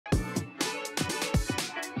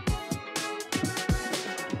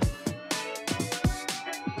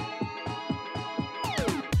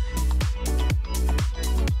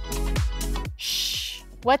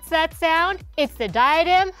What's that sound? It's the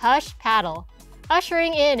Diadem Hush Paddle.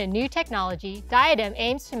 Ushering in a new technology, Diadem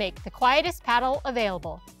aims to make the quietest paddle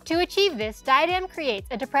available. To achieve this, Diadem creates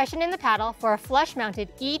a depression in the paddle for a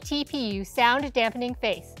flush-mounted eTPU sound dampening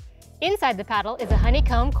face. Inside the paddle is a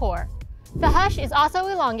honeycomb core. The Hush is also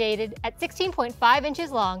elongated at 16.5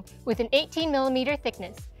 inches long with an 18mm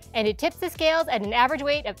thickness, and it tips the scales at an average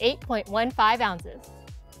weight of 8.15 ounces.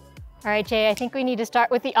 All right, Jay, I think we need to start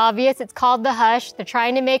with the obvious. It's called the Hush. They're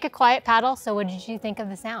trying to make a quiet paddle, so what did you think of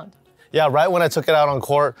the sound? Yeah, right when I took it out on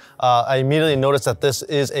court, I immediately noticed that this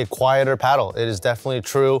is a quieter paddle. It is definitely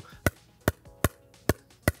true.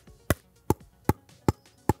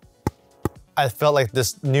 I felt like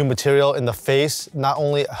this new material in the face not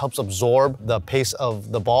only helps absorb the pace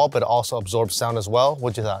of the ball, but it also absorbs sound as well.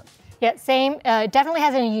 What'd you thought? Yeah, same. Definitely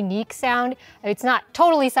has a unique sound. It's not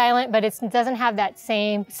totally silent, but it doesn't have that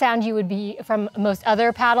same sound you would be from most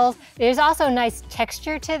other paddles. There's also nice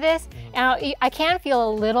texture to this. And I can feel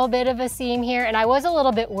a little bit of a seam here, and I was a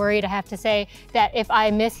little bit worried, I have to say, that if I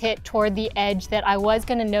mishit toward the edge that I was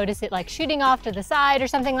gonna notice it like shooting off to the side or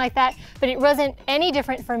something like that, but it wasn't any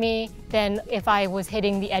different for me than if I was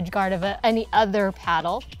hitting the edge guard of any other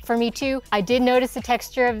paddle. For me too, I did notice the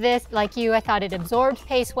texture of this. Like you, I thought it absorbed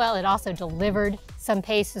pace well. It also delivered some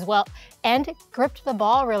pace as well and gripped the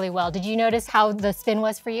ball really well. Did you notice how the spin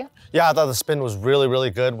was for you? Yeah, I thought the spin was really,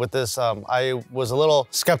 really good with this. I was a little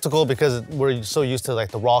skeptical because we're so used to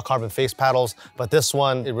like the raw carbon face paddles, but this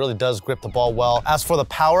one, it really does grip the ball well. As for the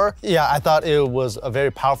power, yeah, I thought it was a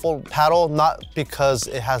very powerful paddle, not because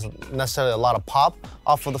it has necessarily a lot of pop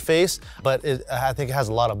off of the face, but I think it has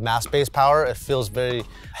a lot of mass-based power. It feels very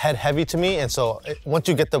head heavy to me, and so once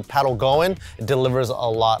you get the paddle going, it delivers a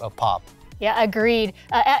lot of pop. Yeah, agreed.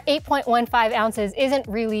 At 8.15 ounces isn't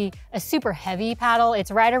really a super heavy paddle. It's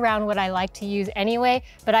right around what I like to use anyway,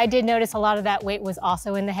 but I did notice a lot of that weight was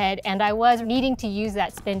also in the head, and I was needing to use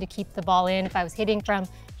that spin to keep the ball in. If I was hitting from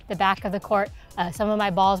the back of the court, some of my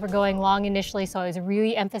balls were going long initially, so I was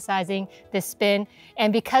really emphasizing this spin.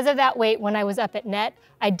 And because of that weight, when I was up at net,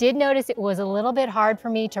 I did notice it was a little bit hard for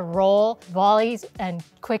me to roll volleys and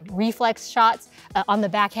quick reflex shots on the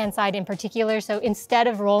backhand side in particular. So instead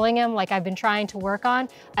of rolling them like I've been trying to work on,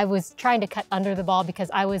 I was trying to cut under the ball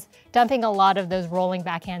because I was dumping a lot of those rolling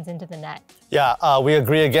backhands into the net. Yeah, we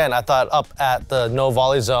agree again. I thought up at the no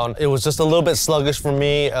volley zone, it was just a little bit sluggish for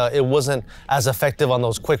me. It wasn't as effective on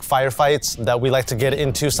those quick firefights that we like to get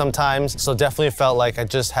into sometimes. So definitely felt like I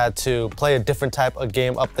just had to play a different type of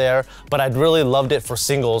game up there, but I'd really loved it for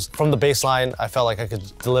singles. From the baseline, I felt like I could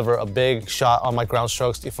deliver a big shot on my ground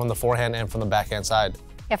strokes from the forehand and from the backhand side.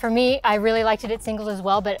 Yeah, for me, I really liked it at singles as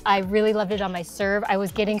well, but I really loved it on my serve. I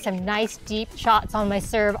was getting some nice deep shots on my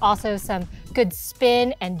serve, also some good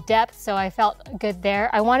spin and depth, so I felt good there.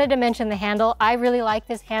 I wanted to mention the handle. I really like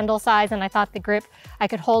this handle size, and I thought the grip, I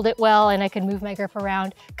could hold it well and I could move my grip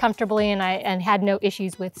around comfortably, and had no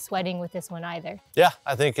issues with sweating with this one either. Yeah,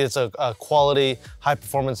 I think it's a quality, high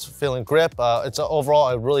performance feeling grip. It's overall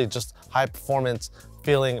a really just high performance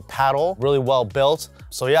feeling paddle, really well built.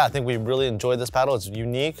 So yeah, I think we really enjoyed this paddle. It's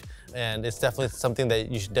unique, and it's definitely something that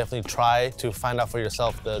you should definitely try to find out for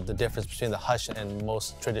yourself the difference between the Hush and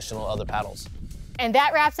most traditional other paddles. And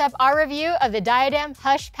that wraps up our review of the Diadem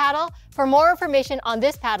Hush Paddle. For more information on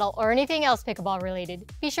this paddle or anything else pickleball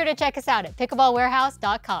related, be sure to check us out at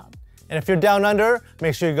pickleballwarehouse.com. And if you're down under,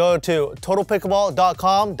 make sure you go to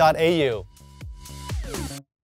totalpickleball.com.au.